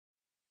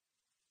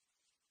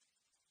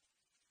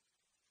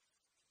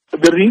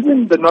The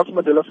reason the Nelson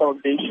Mandela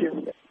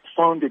Foundation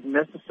found it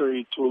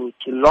necessary to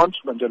launch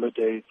Mandela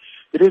Day,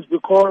 it is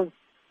because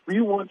we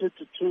wanted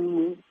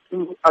to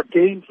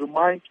again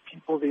remind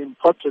people the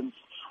importance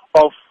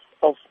of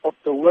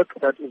the work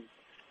that is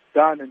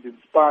done and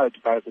inspired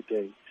by the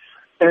day.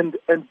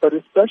 But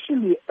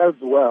especially as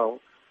well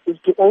is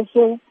to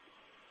also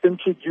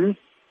introduce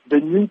the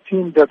new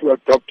theme that we're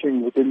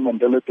adopting within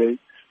Mandela Day,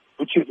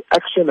 which is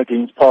action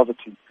against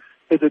poverty.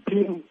 The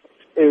theme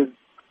is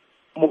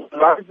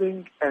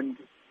mobilizing and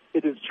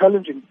it is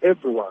challenging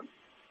everyone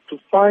to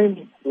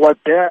find what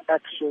their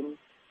action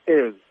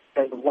is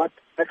and what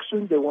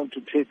action they want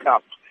to take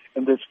up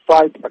in this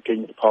fight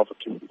against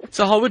poverty.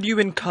 So how would you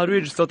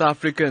encourage South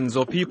Africans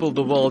or people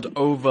the world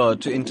over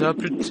to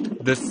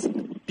interpret this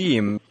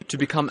theme to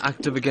become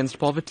active against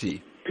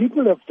poverty?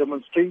 People have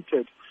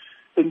demonstrated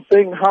in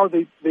saying how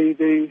they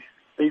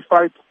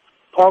fight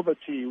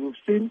poverty. We've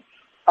seen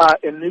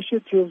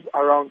initiatives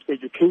around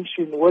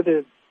education, where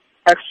there's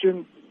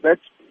action that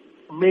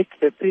make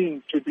the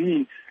thing to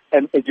be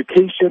an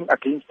education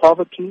against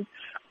poverty,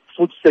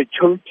 food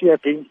security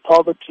against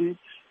poverty,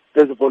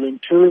 there's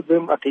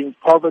volunteerism against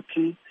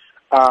poverty,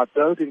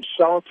 building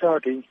shelter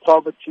against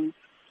poverty.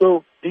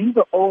 So these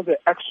are all the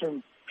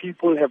actions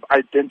people have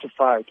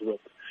identified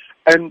with.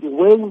 And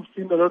where we've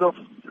seen a lot of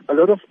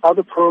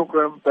other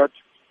programs that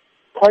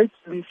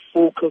quietly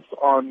focus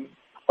on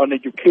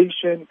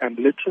education and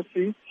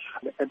literacy,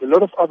 and a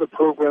lot of other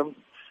programs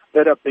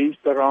that are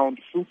based around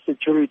food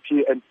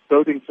security and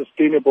building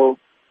sustainable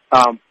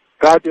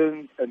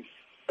gardens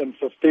and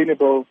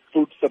sustainable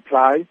food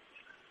supply.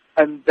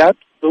 And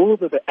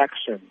those are the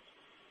actions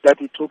that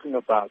we're talking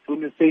about.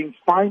 When you're saying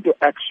find your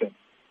action,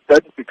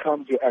 that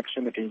becomes your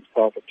action against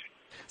poverty.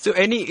 So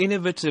any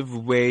innovative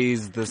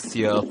ways this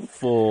year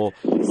for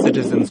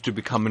citizens to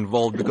become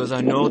involved? Because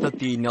I know that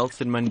the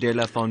Nelson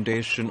Mandela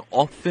Foundation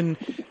often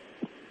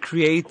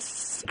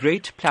creates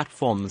great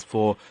platforms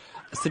for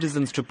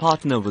citizens to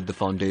partner with the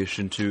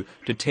foundation to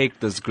take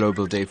this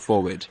global day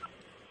forward.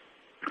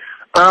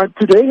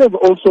 Today has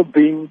also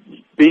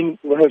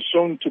has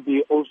shown to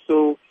be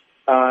also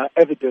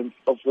evidence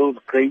of those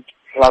great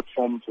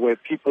platforms where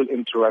people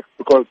interact,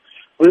 because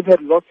we've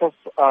had lots of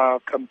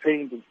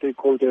campaigns and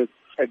stakeholders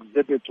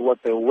exhibit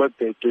what their work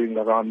they're doing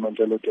around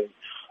Mandela Day.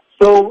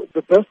 So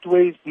the best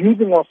way is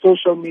using our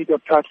social media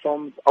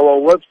platforms, our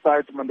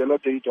website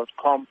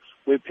mandeladay.com,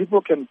 where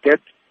people can get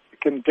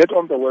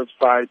on the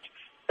website,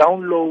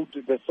 download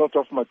the sort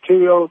of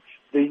material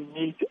they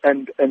need,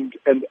 and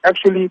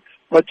actually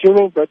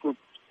material that will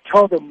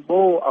tell them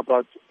more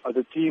about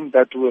the theme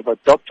that we have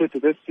adopted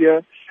this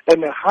year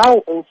and how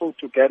also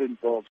to get involved.